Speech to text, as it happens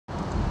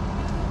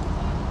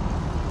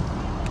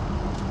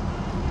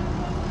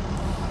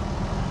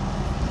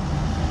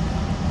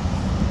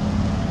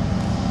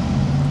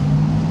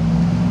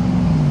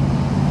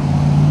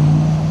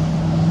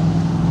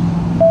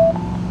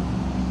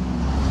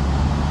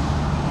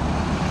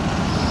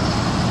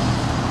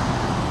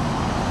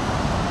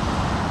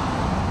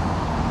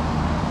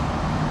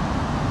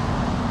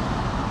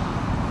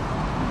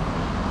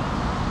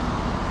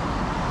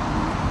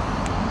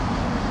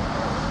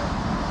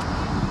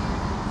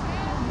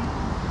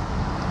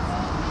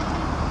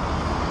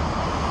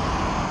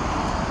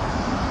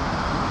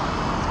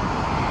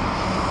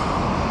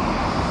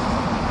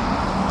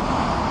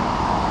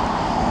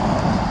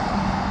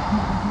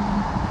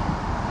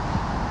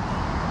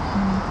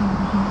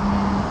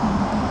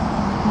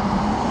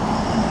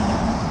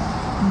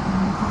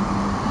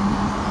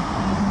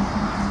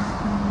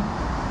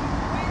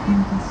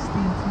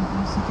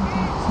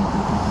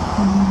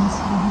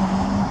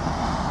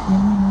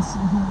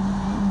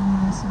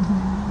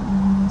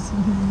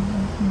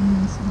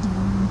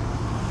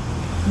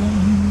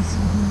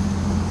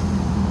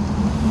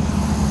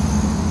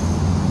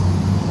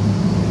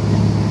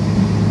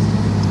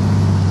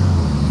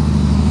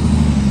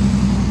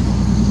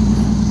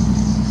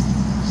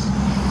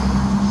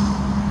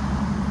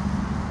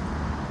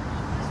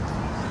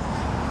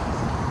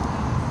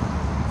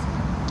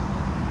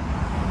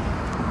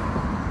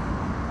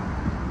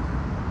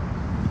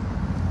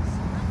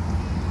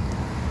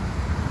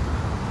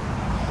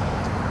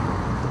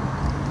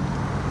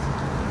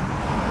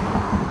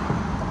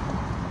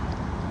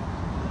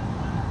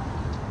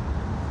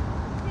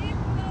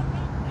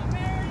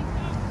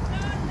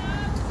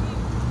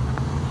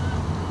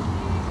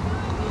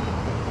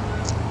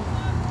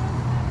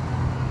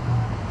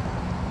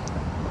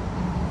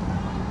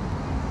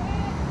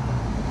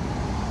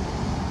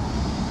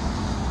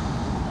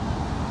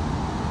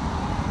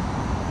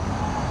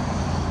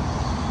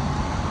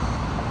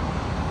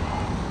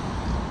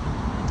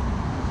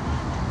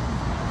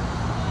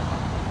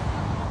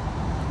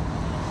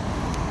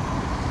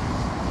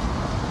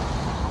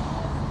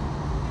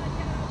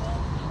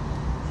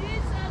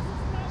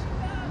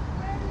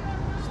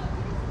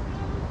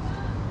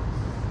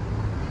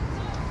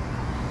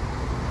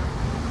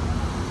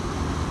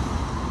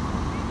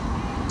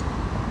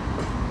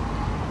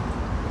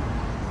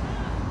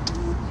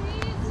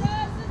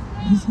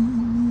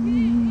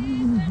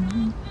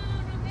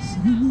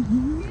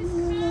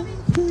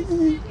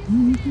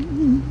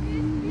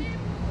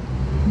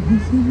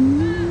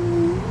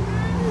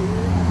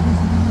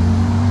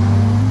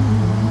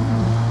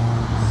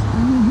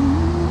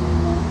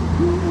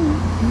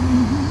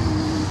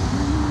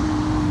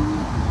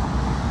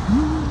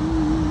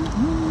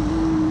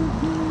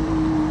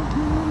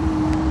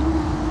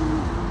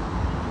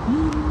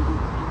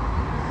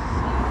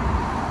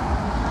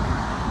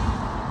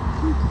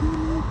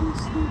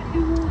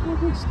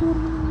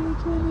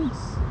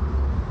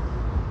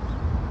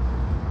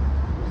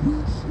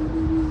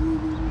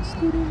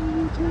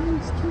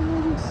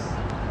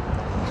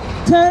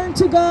Turn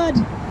to God.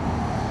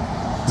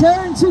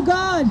 Turn to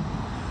God.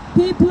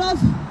 People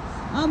of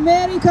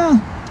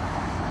America,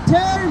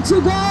 turn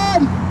to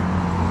God.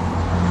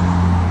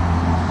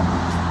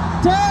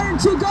 Turn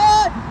to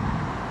God.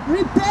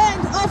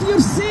 Repent of your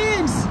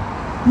sins.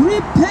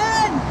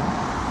 Repent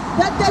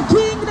that the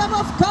kingdom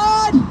of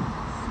God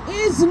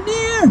is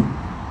near.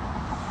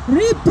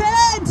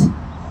 Repent.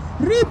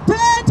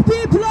 Repent,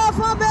 people of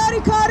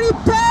America.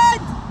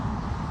 Repent.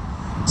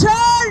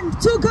 Turn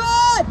to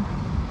God.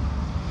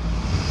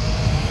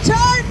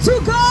 Turn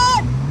to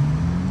God.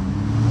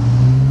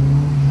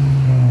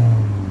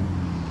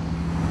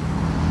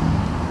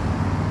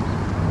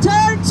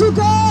 Turn to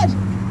God.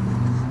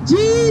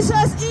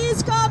 Jesus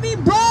is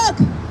coming back.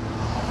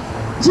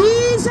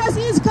 Jesus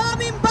is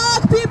coming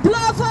back, people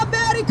of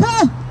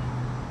America.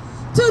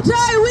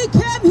 Today we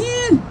came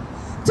here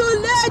to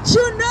let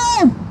you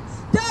know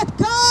that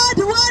God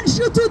wants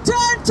you to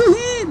turn to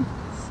Him,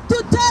 to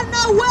turn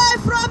away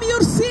from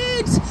your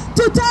sins,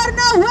 to turn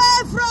away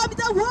from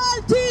the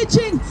world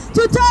teaching,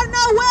 to turn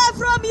away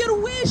from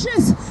your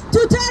wishes,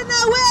 to turn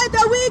away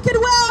the wicked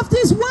way of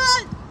this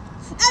world,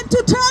 and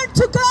to turn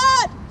to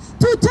God,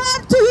 to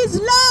turn to His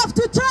love,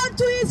 to turn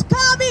to His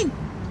coming,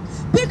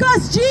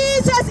 because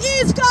Jesus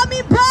is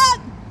coming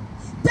back.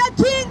 The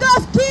King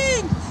of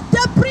Kings,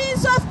 the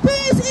Prince of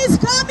Peace is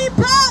coming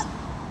back.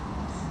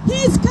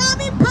 He's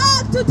coming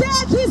back to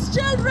take His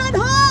children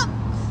home.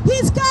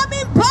 He's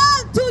coming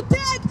back to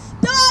take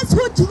those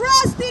who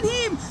trust in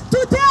Him,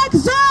 to take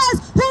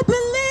those who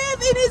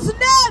believe in His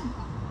name.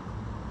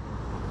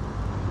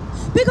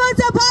 Because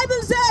the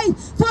Bible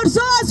says, for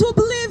those who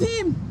believe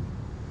Him,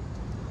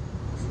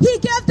 He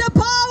gave the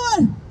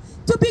power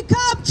to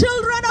become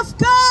children of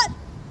God.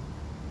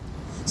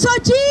 So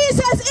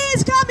Jesus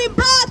is coming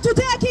back to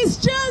take His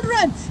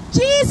children.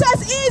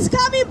 Jesus is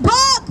coming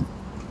back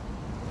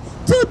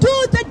to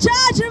do the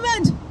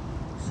judgment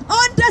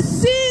on the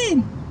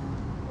sin.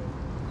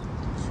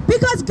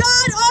 Because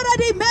God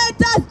already made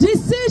that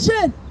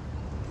decision.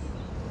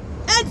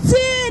 And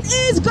sin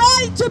is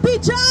going to be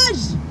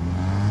judged.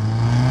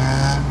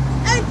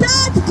 And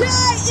that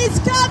day is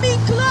coming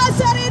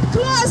closer and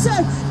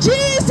closer.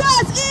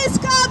 Jesus is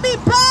coming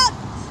back.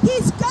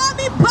 He's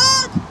coming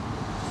back.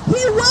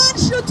 He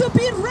wants you to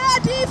be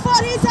ready for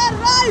His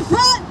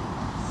arrival.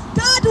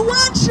 God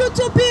wants you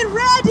to be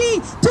ready,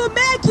 to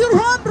make your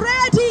home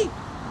ready.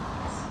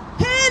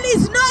 Hell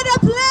is not a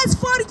place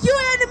for you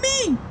and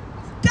me.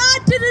 God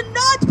did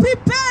not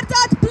prepare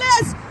that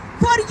place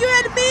for you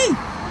and me.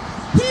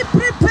 He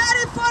prepared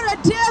it for a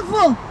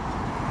devil.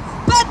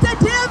 But the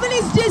devil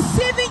is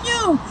deceiving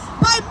you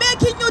by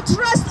making you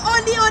trust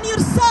only on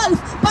yourself,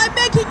 by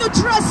making you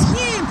trust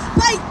Him,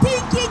 by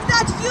thinking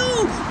that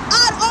you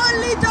are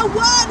only the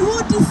one who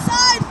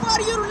decides for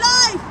your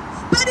life.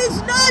 But it's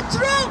not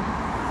true.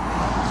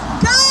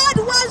 God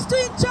wants to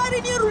enter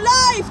in your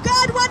life.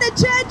 God wants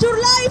to change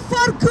your life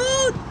for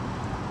good.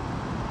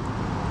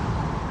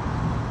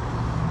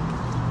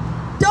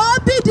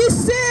 Don't be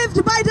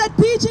deceived by the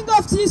teaching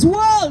of this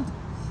world.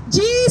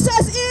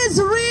 Jesus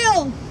is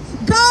real.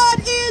 God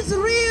is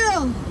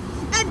real.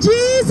 And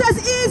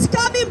Jesus is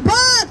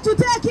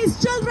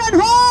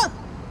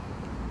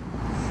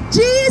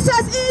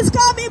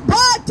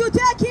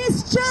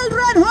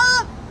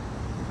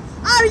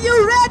Are you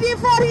ready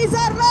for his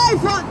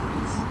arrival?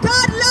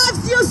 God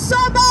loves you so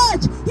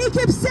much. He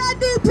keeps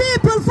sending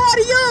people for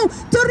you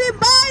to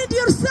remind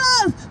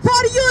yourself,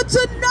 for you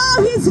to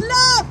know his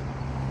love.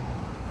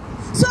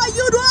 So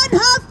you don't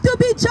have to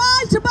be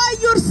judged by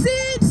your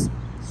sins.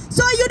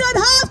 So you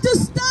don't have to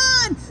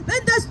stand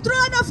in the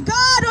throne of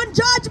God on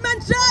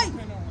Judgment Day.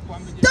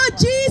 So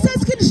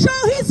Jesus can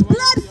show his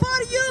blood for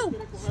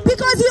you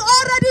because he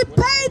already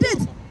paid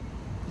it.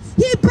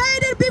 He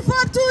paid it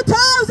before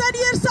 2,000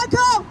 years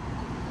ago.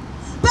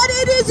 But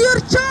it is your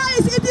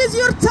choice, it is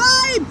your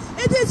time,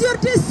 it is your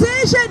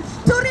decision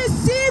to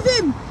receive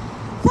him.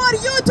 For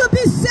you to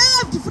be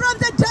saved from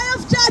the day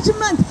of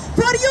judgment.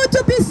 For you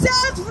to be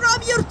saved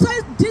from your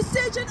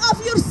decision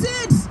of your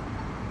sins.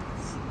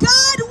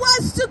 God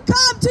wants to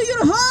come to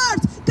your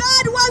heart.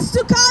 God wants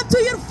to come to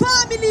your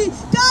family.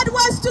 God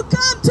wants to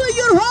come to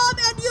your home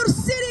and your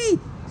city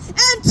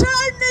and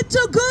turn it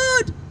to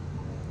good.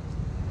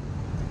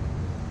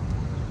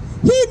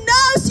 He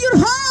knows your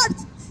heart.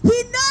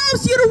 He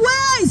knows your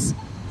ways.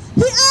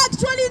 He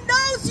actually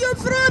knows you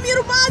from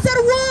your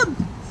mother's womb.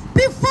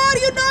 Before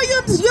you know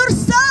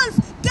yourself,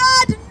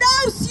 God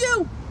knows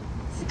you.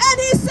 And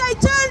he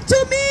said, turn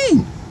to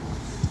me.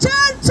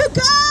 Turn to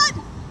God.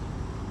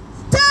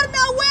 Turn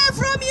away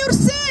from your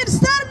sins.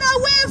 Turn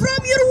away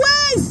from your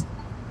ways.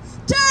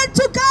 Turn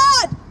to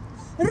God.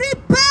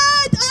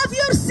 Repent of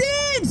your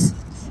sins.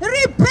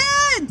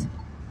 Repent.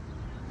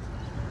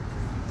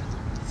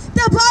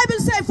 The Bible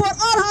says, for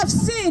all have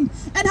sinned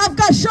and have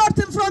got short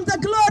from the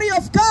glory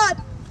of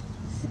God.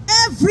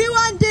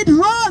 Everyone did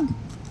wrong.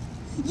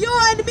 You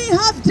and me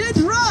have did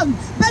wrong.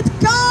 But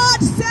God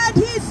sent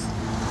his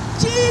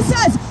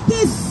Jesus,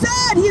 his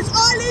son, his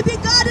only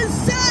begotten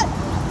son.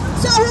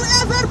 So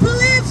whoever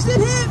believes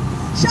in him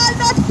shall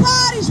not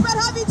perish but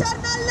have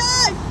eternal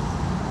life.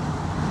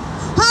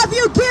 Have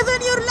you given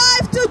your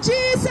life to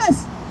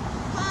Jesus?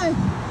 Hi.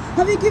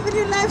 Have you given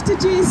your life to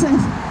Jesus?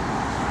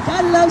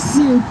 God loves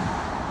you.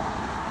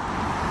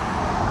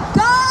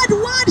 God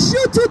wants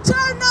you to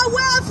turn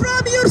away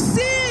from your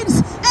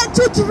sins and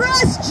to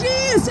trust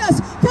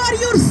Jesus for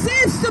your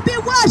sins to be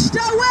washed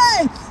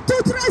away. To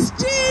trust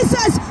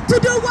Jesus to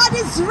do what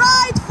is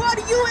right for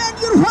you and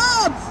your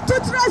home. To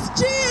trust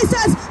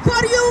Jesus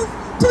for you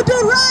to do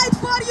right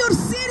for your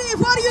city,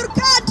 for your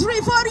country,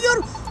 for your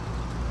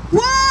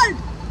world.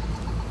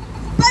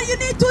 But you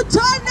need to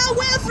turn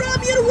away from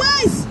your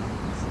ways,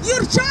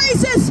 your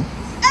choices,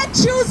 and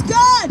choose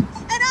God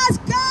and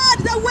ask God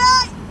the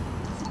way.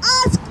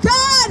 Ask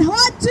God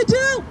what to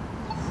do.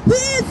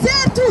 He is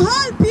there to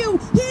help you.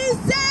 He is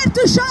there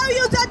to show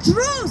you the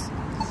truth.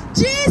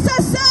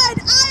 Jesus said,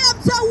 I am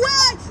the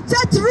way,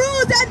 the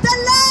truth, and the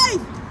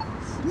life.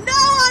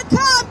 No one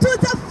comes to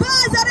the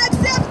Father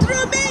except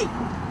through me.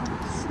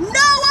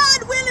 No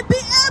one will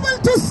be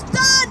able to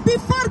stand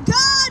before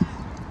God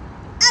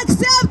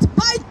except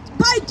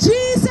by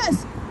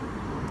Jesus.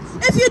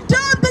 If you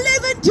don't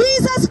believe in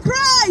Jesus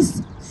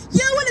Christ,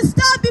 you will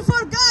stand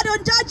before God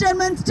on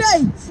Judgment Day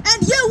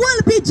and you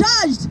will be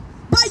judged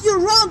by your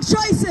wrong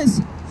choices.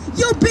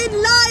 You've been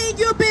lying,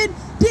 you've been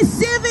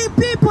deceiving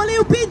people,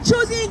 you've been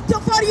choosing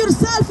for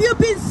yourself, you've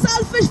been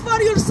selfish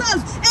for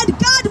yourself, and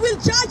God will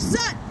judge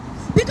that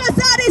because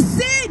that is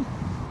sin.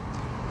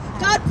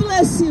 God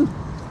bless you.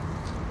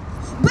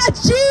 But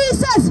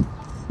Jesus,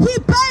 he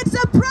paid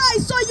the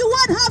price so you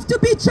won't have to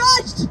be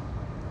judged.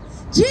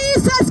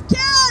 Jesus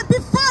came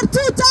before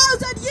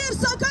 2,000 years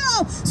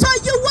ago so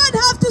you won't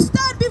have to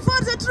stand before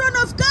the throne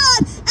of God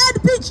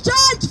and be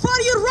judged for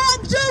your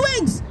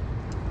wrongdoings.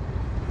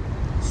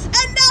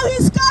 And now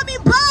he's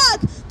coming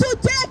back to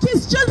take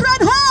his children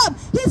home.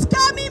 He's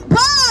coming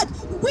back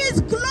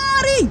with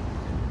glory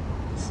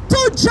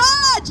to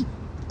judge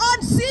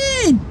on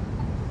sin.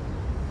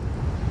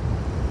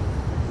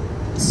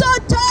 So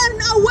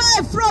turn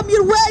away from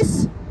your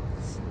ways.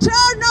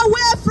 Turn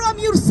away from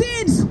your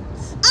sins.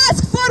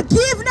 Ask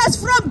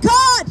forgiveness from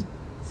God.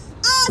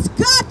 Ask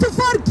God to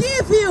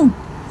forgive you.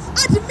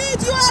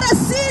 Admit you are a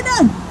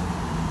sinner.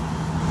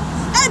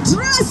 And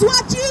trust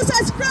what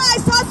Jesus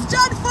Christ has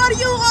done for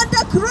you on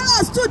the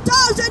cross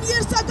 2,000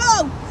 years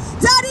ago.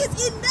 That is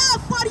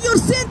enough for your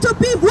sin to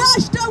be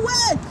washed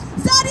away.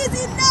 That is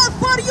enough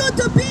for you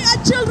to be a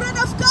children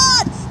of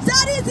God.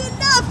 That is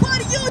enough for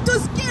you to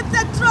skip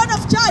the throne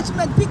of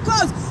judgment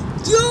because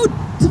you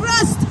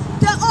trust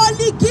the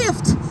only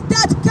gift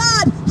that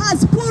God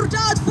has poured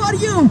out for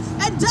you,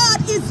 and that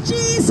is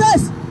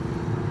Jesus.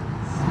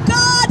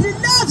 God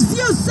loves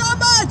you so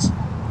much.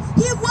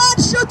 He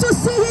wants you to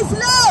see his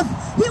love.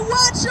 He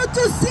wants you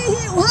to see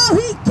how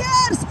he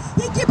cares.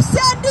 He keeps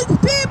sending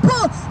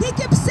people. He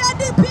keeps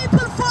sending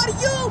people for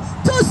you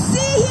to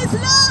see his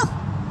love.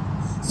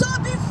 So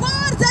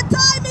before the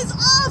time is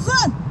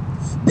over,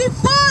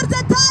 before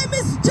the time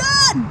is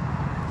done,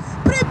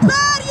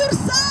 prepare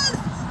yourself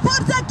for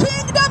the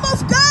kingdom of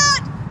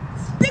God,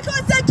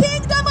 because the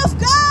kingdom of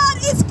God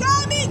is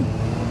coming.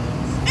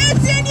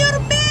 It's in your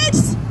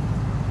midst.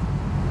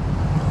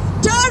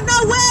 Turn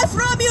away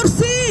from your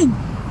sin.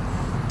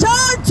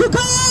 Turn to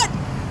God.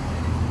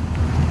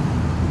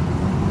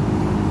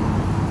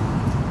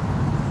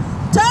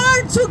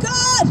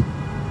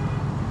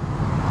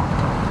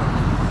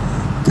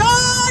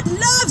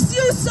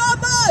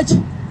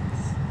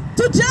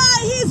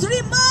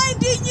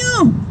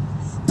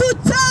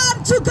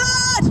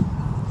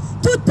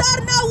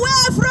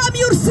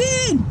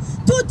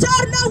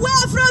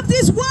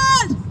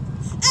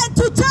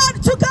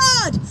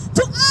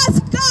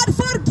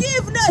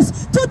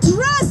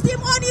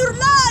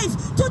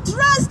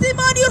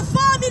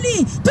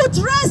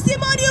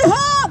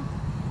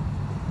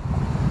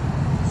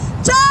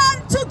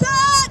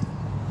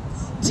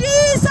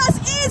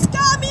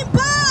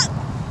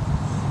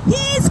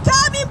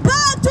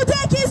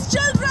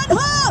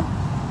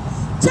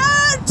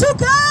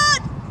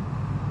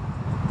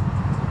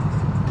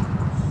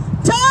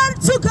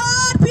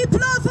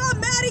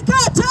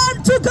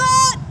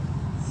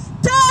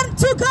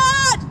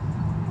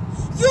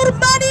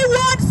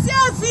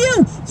 save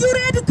you. Your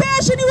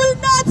education will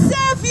not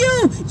save you.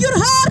 Your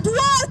hard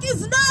work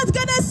is not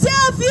going to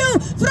save you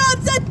from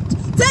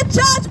the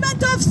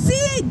judgment of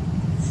sin.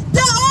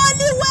 The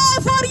only way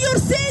for your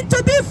sin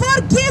to be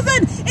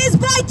forgiven is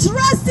by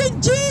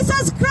trusting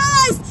Jesus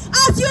Christ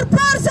as your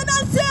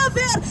personal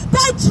Savior,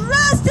 by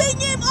trusting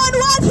Him on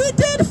what He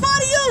did for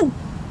you.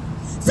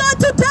 So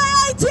today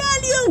I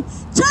tell you,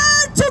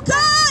 turn to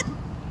God.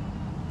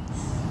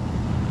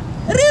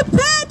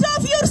 Repent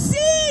of your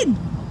sin.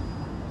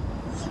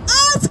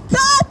 Ask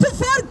God to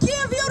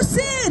forgive your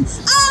sin.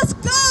 Ask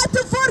God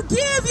to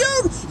forgive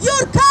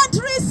your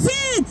country's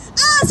sin.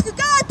 Ask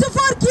God to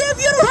forgive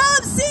your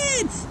home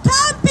sin.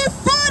 Come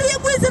before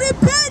Him with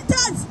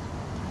repentance.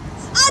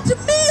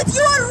 Admit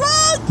you are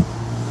wrong.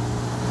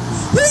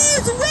 He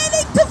is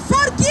willing to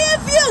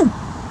forgive you.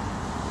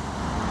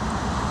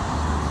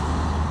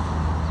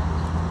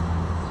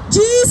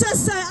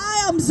 Jesus said,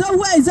 I am the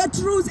way, the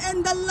truth,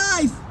 and the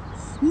life.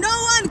 No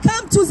one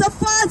comes to the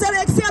Father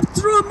except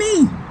through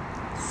me.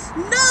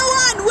 No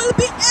one will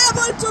be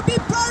able to be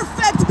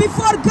perfect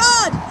before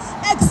God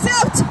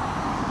except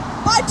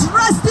by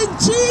trusting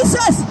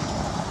Jesus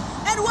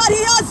and what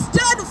He has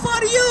done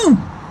for you.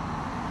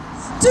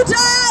 Today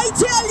I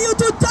tell you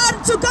to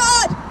turn to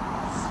God.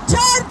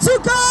 Turn to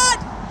God.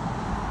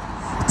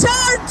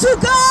 Turn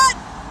to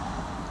God.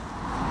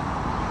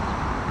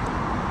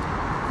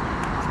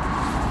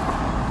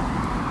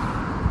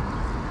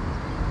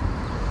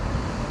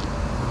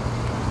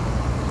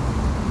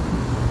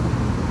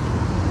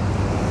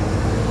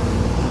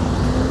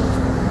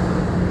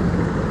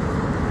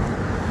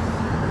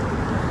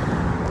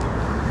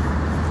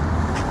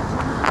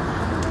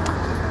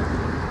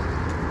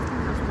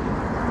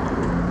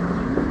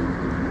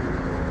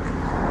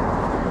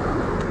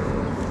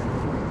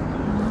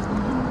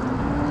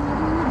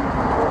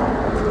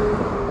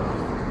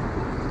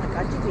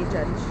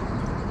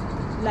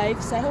 ላይፍ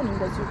ሳይሆን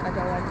እንደዚሁ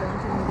ቀዳዋለሁ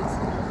እንትን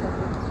እንደዚህ ነው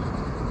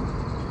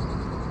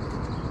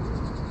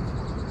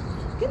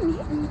ግን ይሄ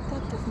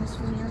የሚታጠፍ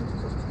መስሎኛል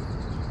እኮ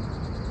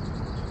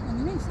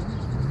አሜዚንግ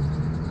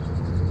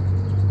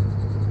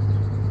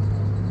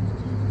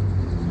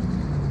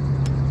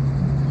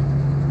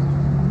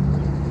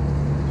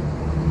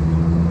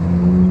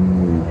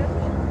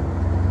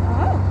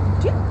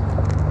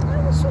I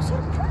was so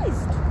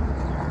surprised.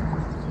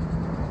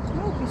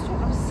 I would be so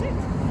upset.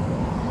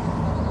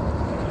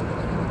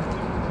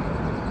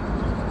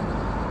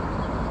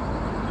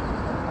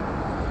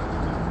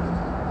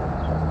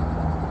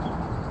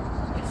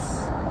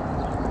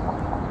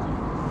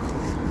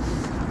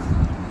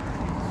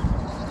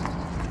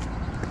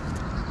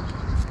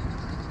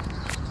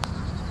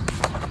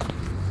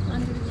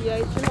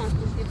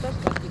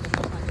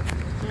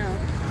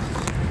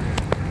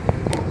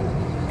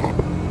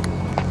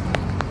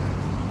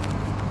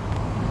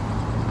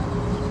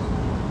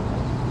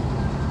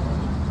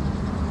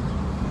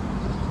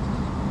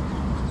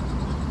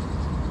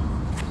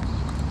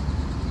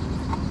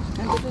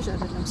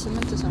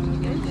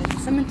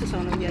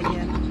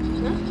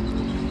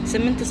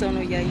 ስምንት ሰው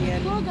ነው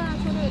ያያያል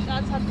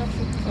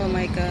Oh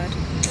my god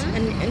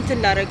እንትን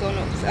ላረገው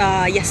ነው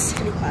yes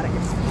flip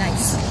አረገው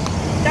nice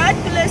God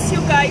bless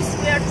you guys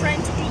we are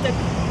trying to do the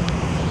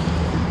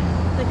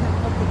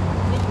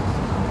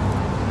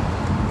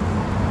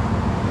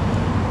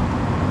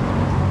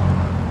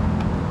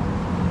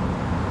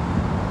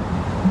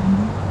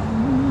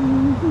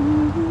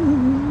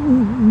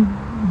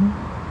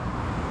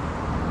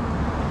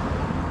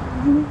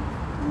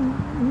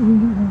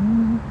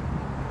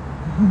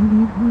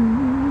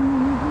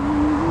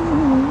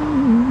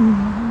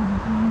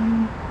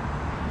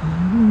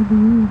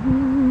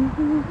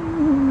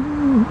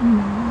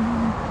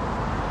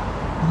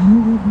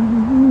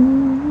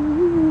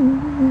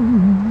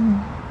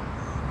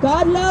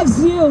God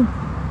loves you.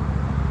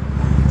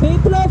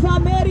 People of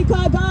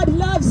America, God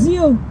loves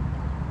you.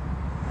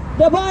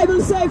 The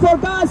Bible says, for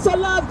God so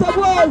loved the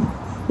world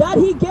that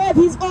He gave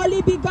His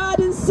only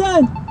begotten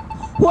Son.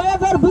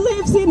 Whoever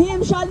believes in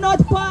Him shall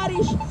not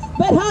perish,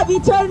 but have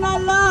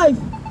eternal life.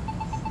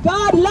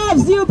 God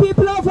loves you,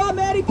 people of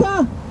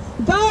America.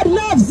 God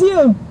loves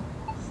you.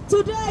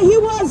 Today He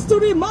wants to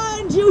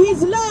remind you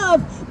His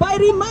love by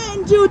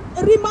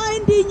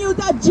reminding you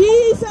that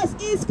Jesus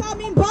is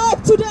coming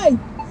back today.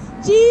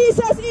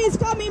 Jesus is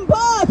coming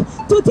back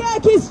to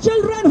take His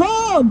children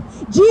home.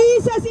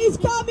 Jesus is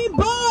coming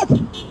back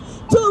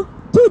to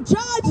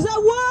judge the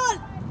world.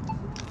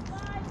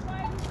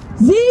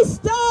 This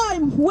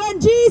time when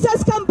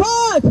Jesus comes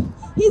back,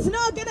 He's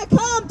not going to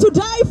come to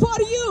die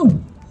for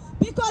you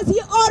because He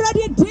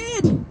already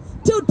did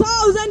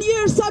 2,000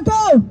 years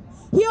ago.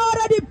 He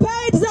already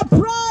paid the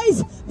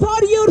price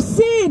for your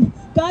sin.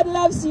 God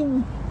loves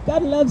you.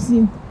 God loves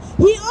you.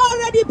 He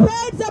already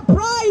paid the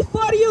price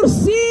for your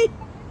sin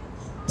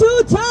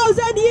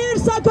 2,000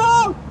 years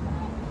ago.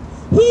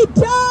 He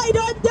died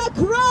on the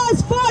cross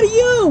for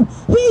you.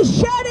 He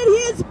shed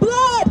His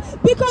blood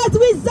because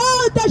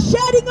without the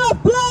shedding of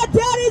blood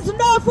there is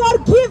no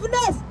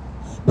forgiveness.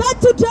 But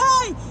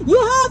today you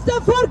have the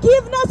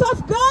forgiveness of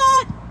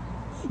God.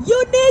 You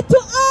need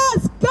to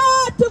ask God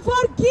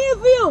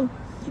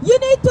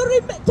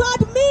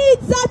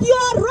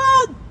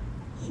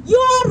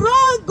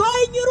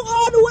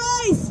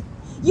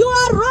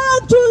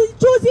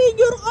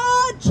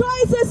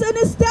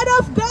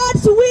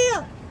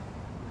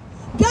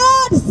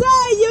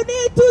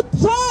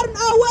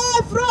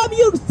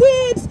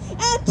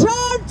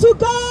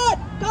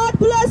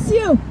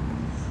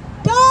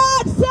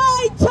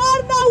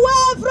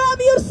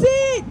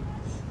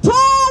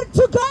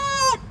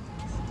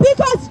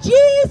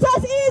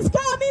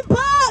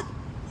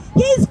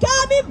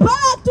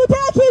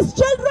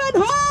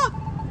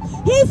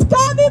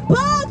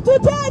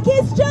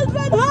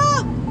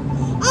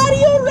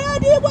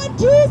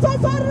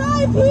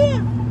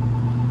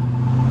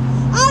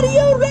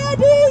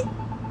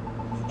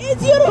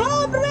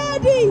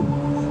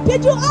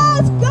Did you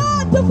ask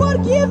God to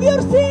forgive your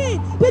sin?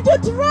 Did you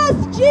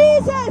trust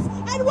Jesus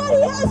and what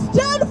he has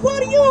done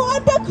for you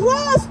on the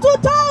cross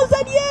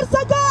 2,000 years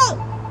ago?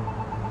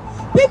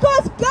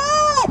 Because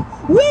God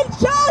will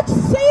judge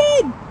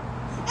sin.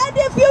 And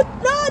if you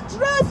not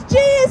trust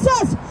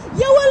Jesus,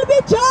 you will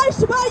be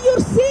judged by your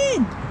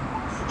sin.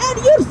 And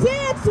your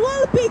sins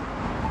will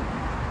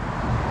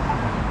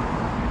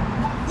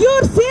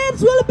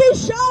be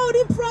shown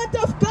in front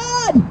of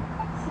God.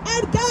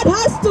 And God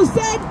has to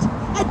send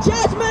a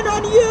judgment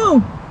on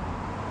you.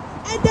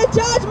 And the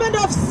judgment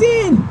of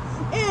sin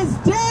is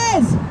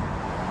death.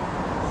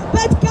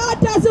 But God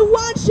doesn't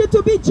want you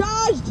to be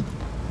judged.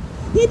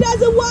 He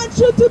doesn't want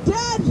you to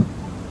death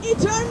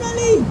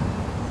eternally.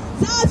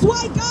 That's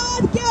why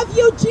God gave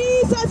you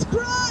Jesus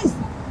Christ.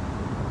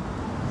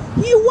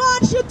 He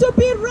wants you to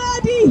be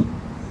ready.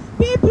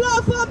 People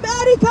of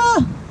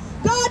America,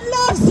 God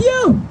loves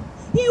you.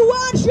 He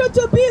wants you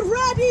to be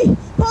ready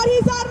for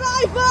his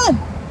arrival.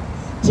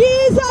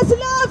 Jesus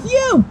loves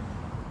you.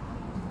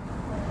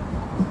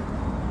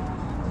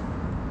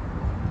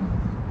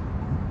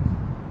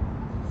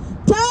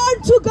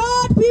 Turn to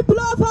God, people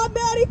of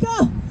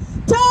America.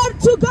 Turn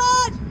to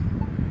God.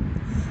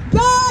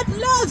 God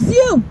loves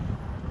you.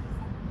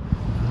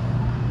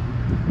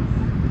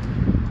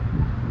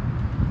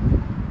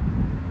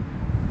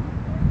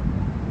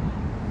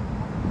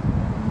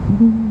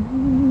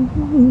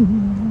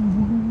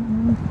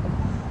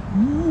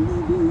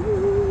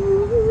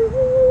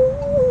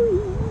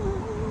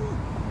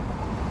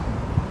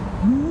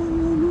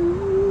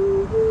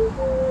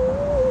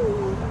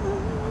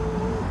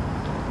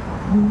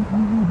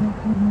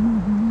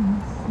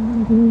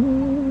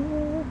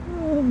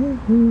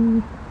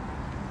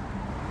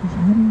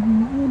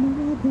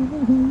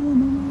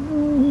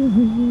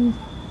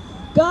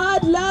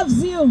 God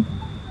loves you.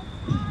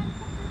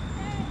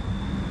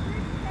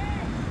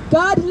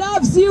 God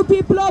loves you,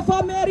 people of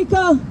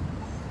America.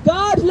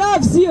 God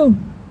loves you.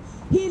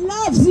 He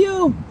loves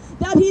you.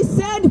 That he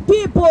sent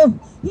people.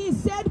 He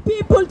sent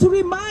people to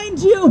remind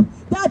you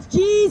that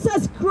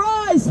Jesus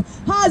Christ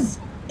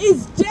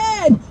is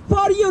dead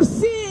for your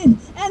sin,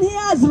 and he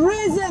has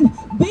risen,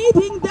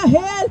 beating the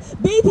hell,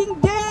 beating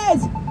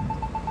death.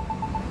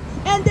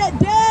 And the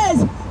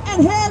death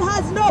and hell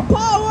has no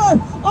power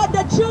on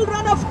the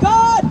children of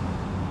God.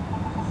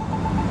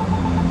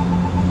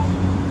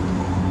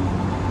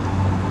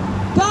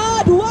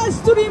 God wants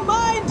to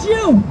remind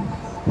you,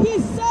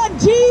 his son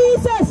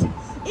Jesus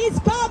is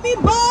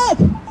coming back.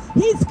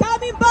 He's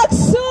coming back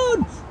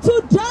soon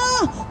to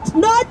die,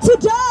 not to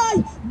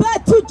die,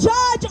 but to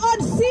judge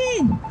on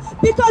sin.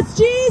 Because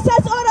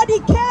Jesus already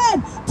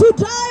came to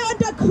die on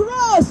the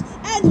cross,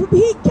 and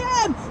he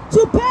came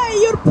to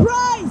pay your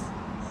price.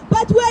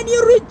 But when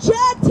you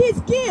reject his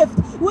gift,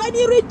 when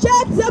you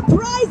reject the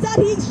price that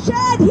he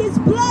shed his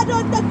blood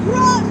on the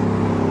cross,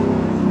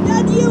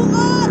 then you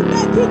are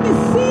making a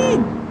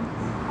sin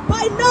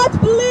by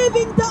not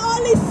believing the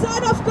only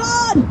Son of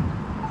God.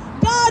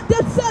 God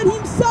the Son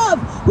himself,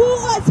 who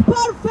was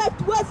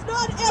perfect, was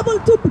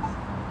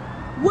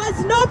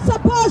not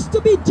supposed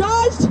to be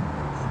judged,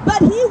 but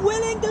he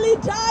willingly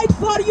died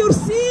for your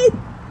sin.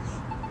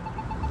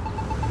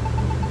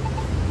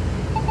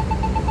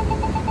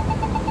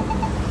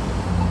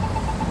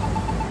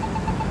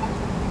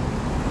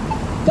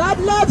 God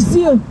loves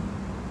you.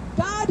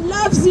 God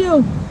loves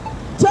you.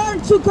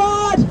 Turn to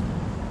God.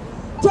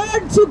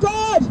 Turn to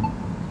God.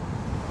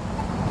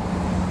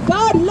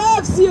 God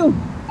loves you.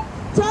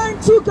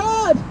 Turn to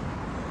God.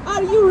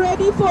 Are you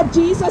ready for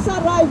Jesus'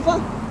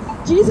 arrival?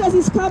 Jesus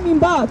is coming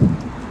back.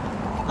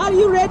 Are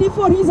you ready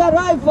for his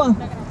arrival?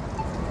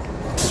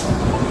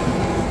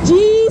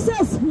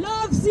 Jesus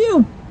loves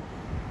you.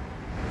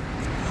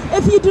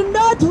 If you do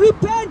not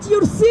repent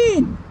your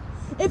sin,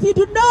 if you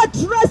do not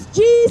trust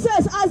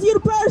Jesus as your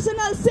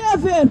personal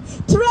Savior,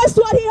 trust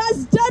what he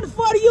has done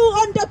for you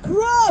on the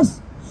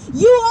cross,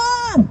 you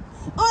are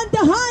on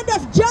the hand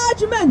of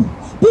judgment,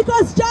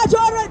 because God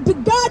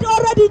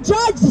already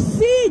judged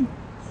sin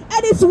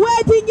and is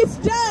waiting its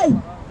day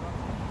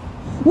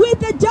with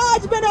the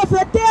judgment of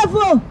the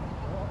devil,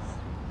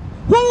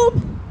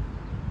 whom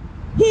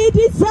he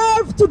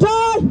deserved to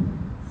die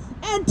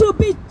and to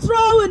be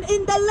thrown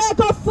in the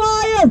lake of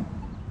fire.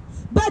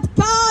 But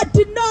God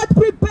did not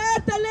prepare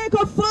the lake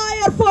of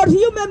fire for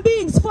human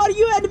beings, for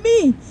you and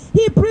me.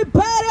 He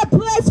prepared a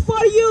place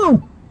for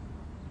you.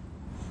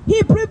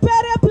 He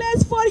prepared a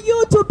place for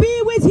you to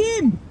be with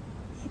him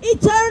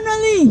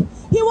eternally.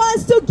 He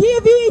wants to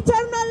give you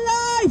eternal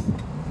life.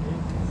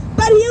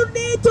 But you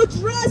need to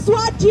trust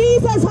what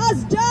Jesus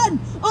has done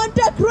on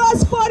the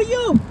cross for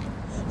you.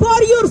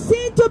 For your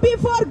sin to be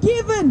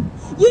forgiven,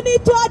 you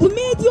need to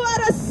admit you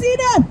are a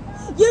sinner.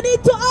 You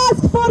need to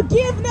ask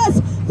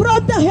forgiveness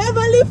from the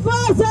Heavenly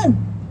Father,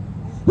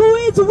 who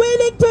is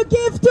willing to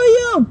give to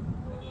you.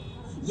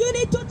 You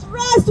need to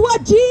trust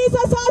what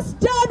Jesus has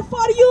done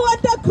for you on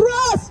the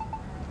cross.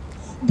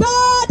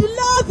 God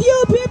loves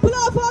you, people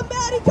of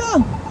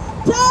America.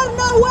 Turn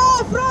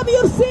away from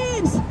your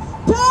sins.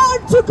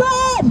 Turn to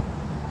God.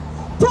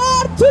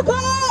 Turn to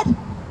God.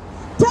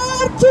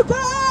 Turn to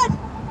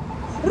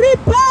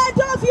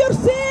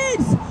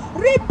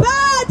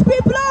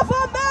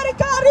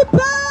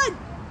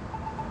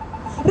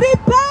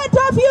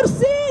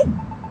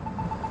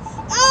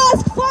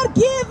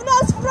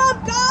forgiveness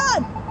from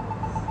God.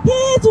 He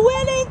is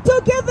willing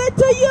to give it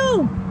to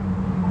you.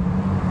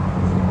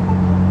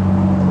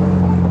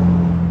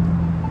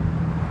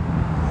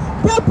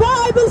 The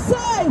Bible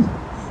says,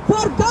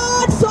 for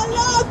God so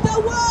loved the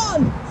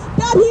world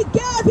that he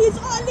gave his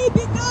only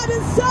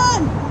begotten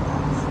Son.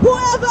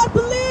 Whoever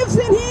believes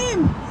in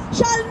him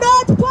shall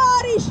not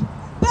perish,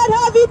 but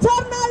have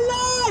eternal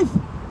life.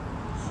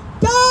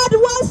 God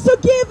wants to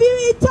give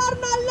you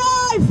eternal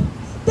life.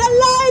 The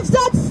life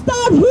that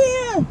starts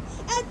here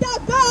and that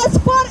goes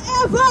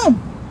forever.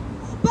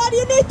 But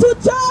you need to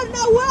turn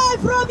away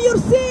from your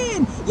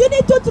sin. You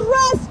need to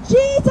trust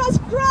Jesus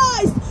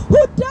Christ,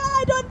 who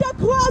died on the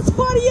cross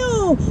for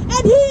you,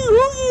 and he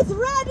who is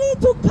ready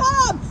to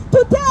come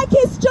to take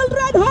his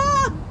children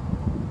home.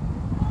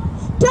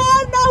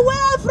 Turn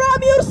away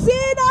from your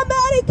sin,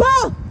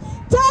 America.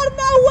 Turn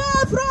away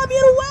from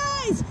your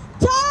ways.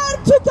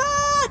 Turn to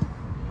God.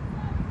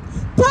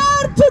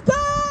 Turn to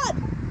God.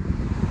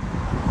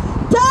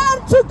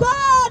 Turn to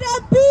God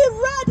and be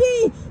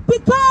ready,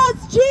 because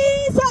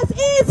Jesus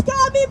is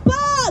coming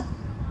back.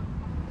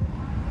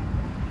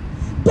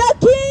 The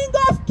King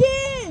of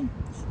Kings,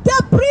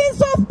 the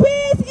Prince of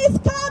Peace is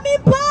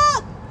coming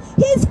back.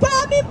 He's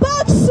coming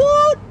back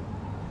soon.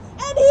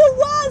 And he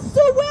wants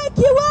to wake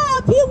you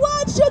up. He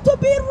wants you to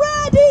be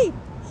ready.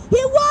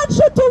 He wants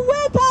you to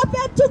wake up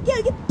and to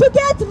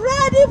get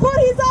ready for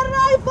his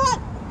arrival.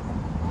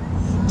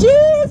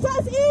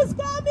 Jesus is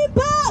coming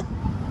back.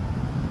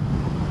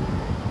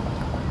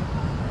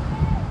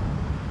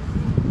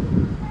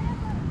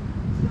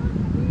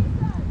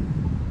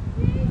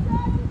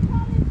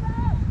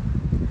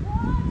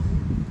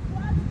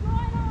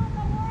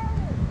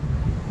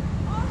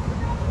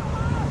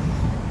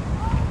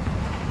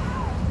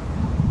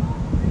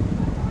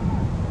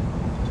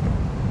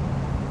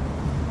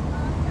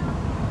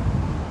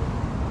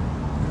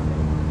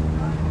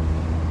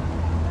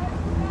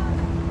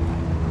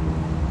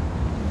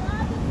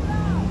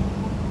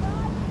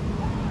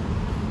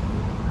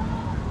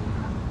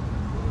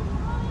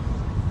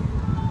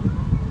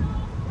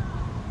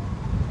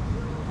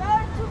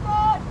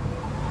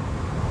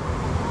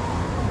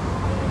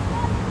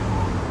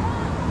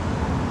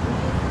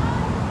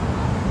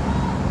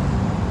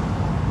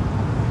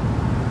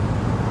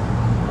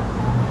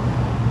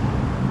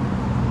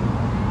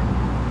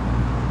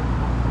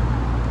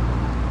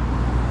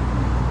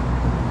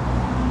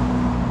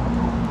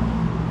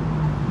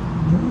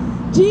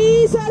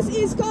 Jesus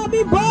is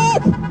coming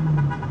back.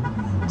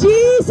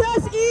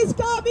 Jesus is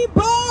coming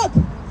back.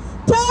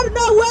 Turn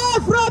away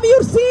from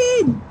your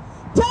sin.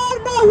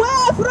 Turn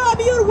away from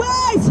your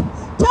ways.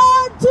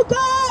 Turn to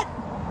God.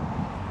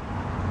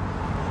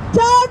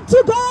 Turn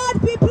to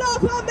God, people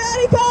of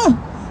America.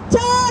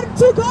 Turn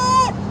to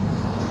God.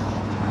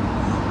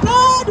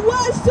 God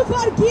wants to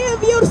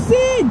forgive your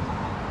sin.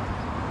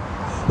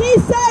 He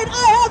said,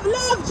 I have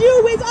loved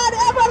you with an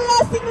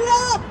everlasting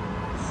love.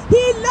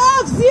 He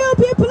loves you,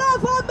 people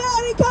of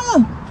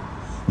America.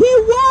 He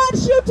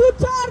wants you to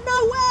turn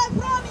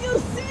away from your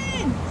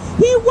sin.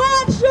 He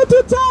wants you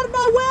to turn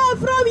away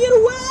from your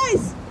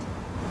ways.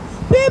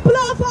 People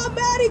of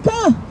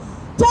America,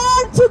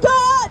 turn to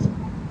God.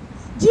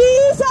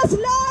 Jesus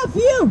loves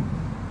you.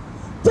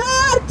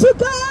 Turn to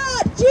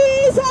God.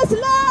 Jesus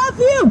loves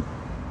you.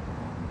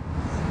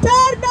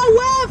 Turn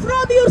away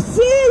from your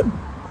sin.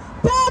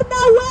 Turn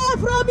away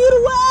from your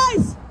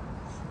ways.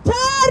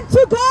 Turn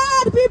to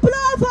God, people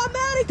of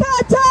America.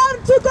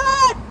 Turn to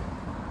God.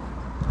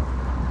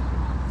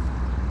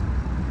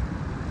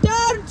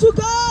 Turn to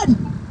God.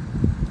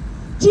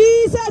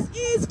 Jesus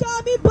is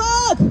coming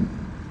back.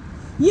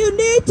 You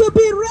need to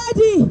be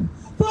ready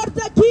for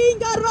the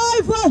King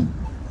arrival,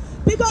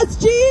 because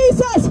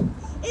Jesus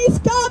is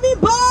coming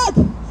back.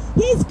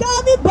 He's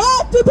coming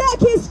back to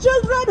take his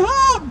children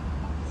home.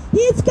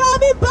 He's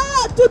coming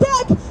back to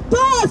take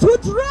those who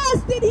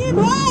trust in him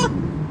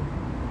home.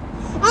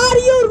 Are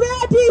you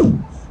ready?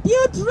 Do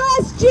you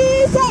trust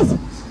Jesus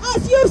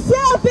as your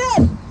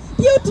Savior?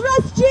 Do you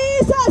trust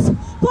Jesus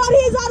for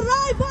his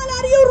arrival?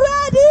 Are you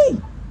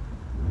ready?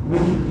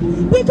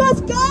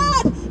 Because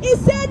God is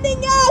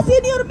sending us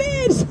in your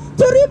midst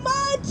to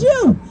remind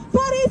you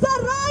for his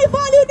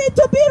arrival. You need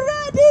to be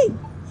ready.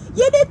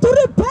 You need to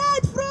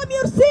repent from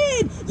your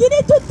sin. You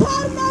need to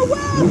turn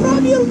away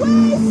from your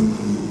ways.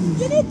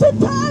 You need to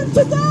turn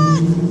to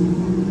God.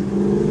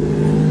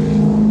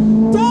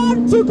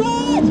 Turn to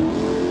God.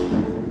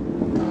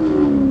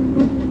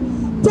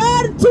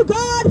 Turn to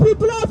God,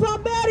 people of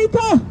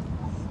America.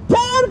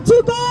 Turn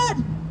to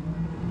God.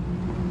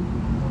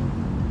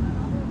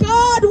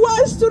 God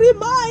wants to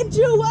remind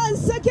you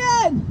once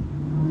again.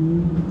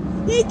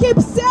 He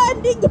keeps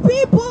sending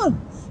people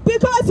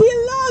because he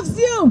loves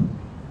you.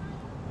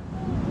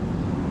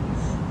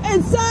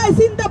 And says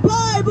in the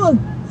Bible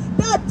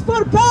that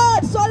for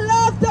God so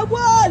loved the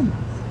world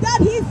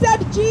that he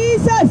sent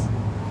Jesus.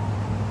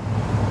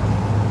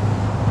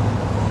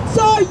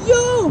 So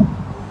you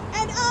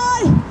and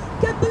I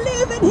can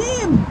believe in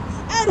him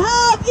and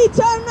have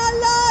eternal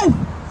life,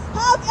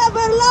 have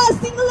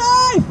everlasting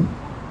life.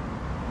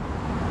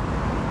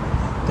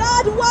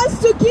 wants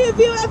to give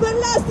you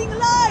everlasting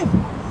life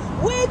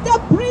with the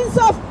Prince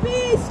of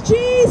Peace,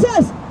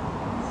 Jesus.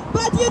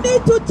 But you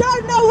need to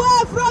turn away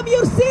from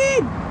your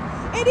sin.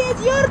 It is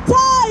your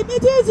time.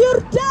 It is your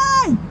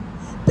day.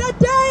 The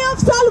day of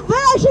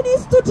salvation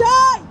is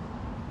today.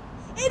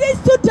 It is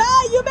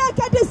today you make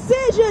a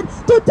decision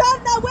to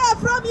turn away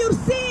from your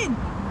sin.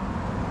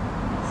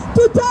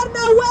 To turn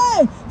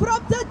away from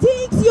the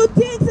things you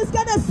think is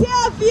going to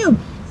save you.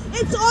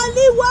 It's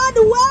only one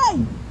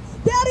way.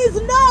 There is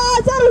no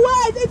other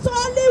way. It's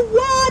only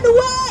one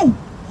way.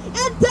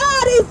 And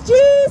that is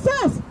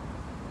Jesus.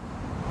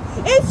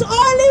 It's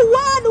only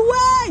one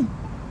way.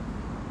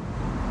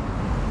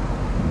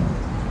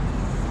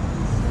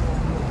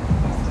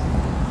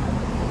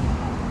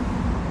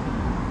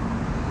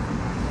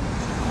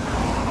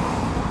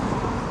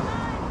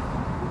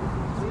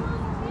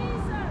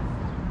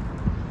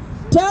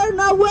 Turn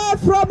away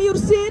from your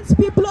sins,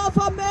 people of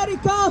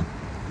America.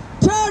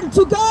 Turn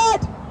to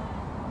God.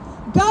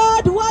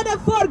 God wants to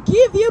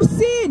forgive your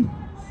sin.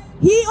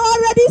 He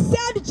already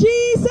sent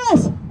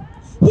Jesus.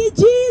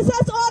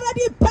 Jesus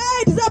already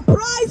paid the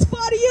price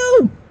for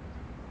you.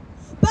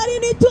 But you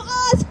need to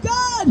ask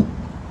God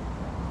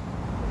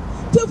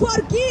to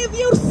forgive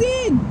your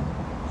sin.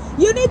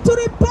 You need to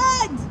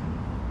repent.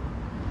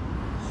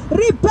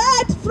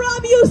 Repent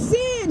from your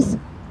sins.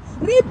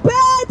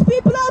 Repent,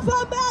 people of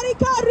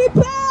America,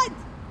 repent.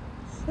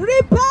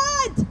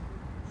 Repent.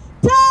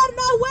 Turn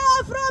away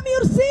from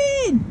your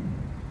sin.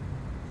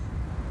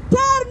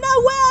 Turn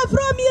away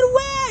from your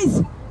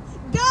ways.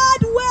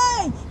 God's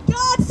way,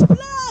 God's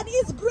plan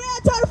is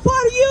greater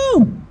for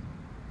you.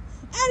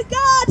 And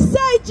God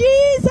said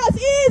Jesus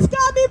is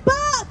coming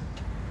back.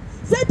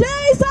 The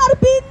days are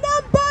being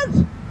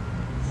numbered.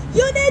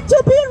 You need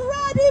to be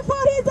ready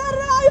for his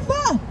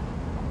arrival.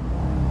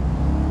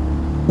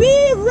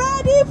 Be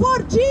ready for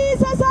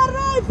Jesus'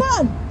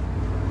 arrival.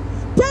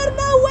 Turn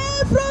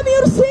away from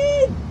your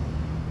sin.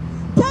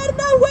 Turn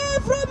away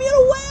from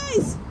your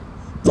ways.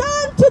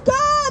 Turn to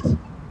God.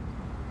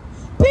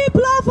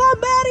 People of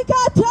America,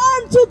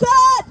 turn to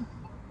God.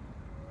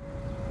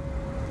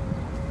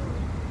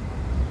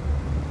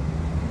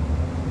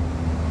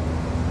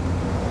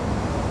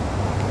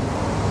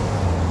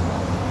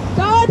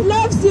 God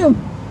loves you.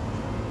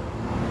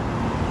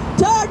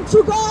 Turn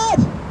to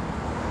God.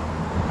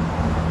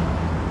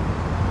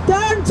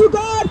 Turn to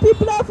God,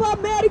 people of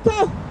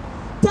America.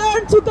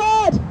 Turn to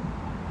God.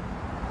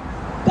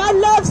 God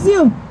loves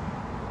you.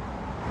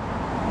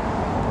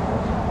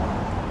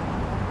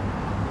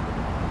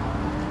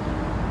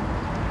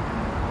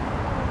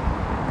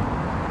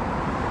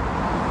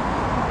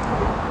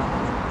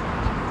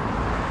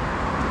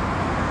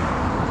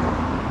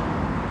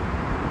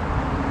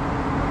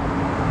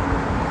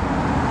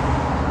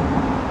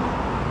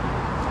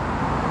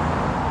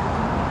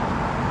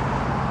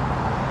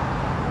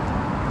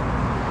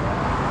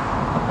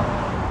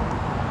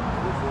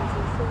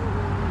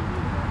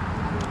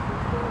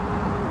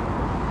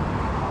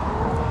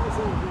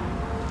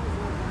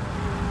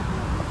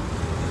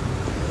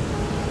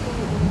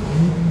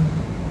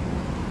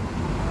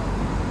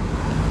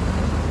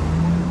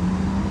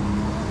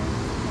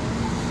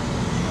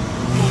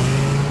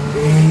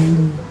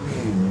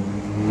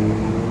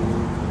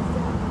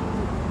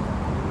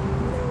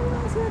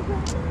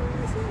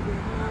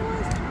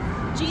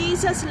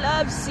 Jesus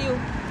loves you.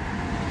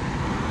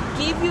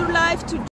 Give your life to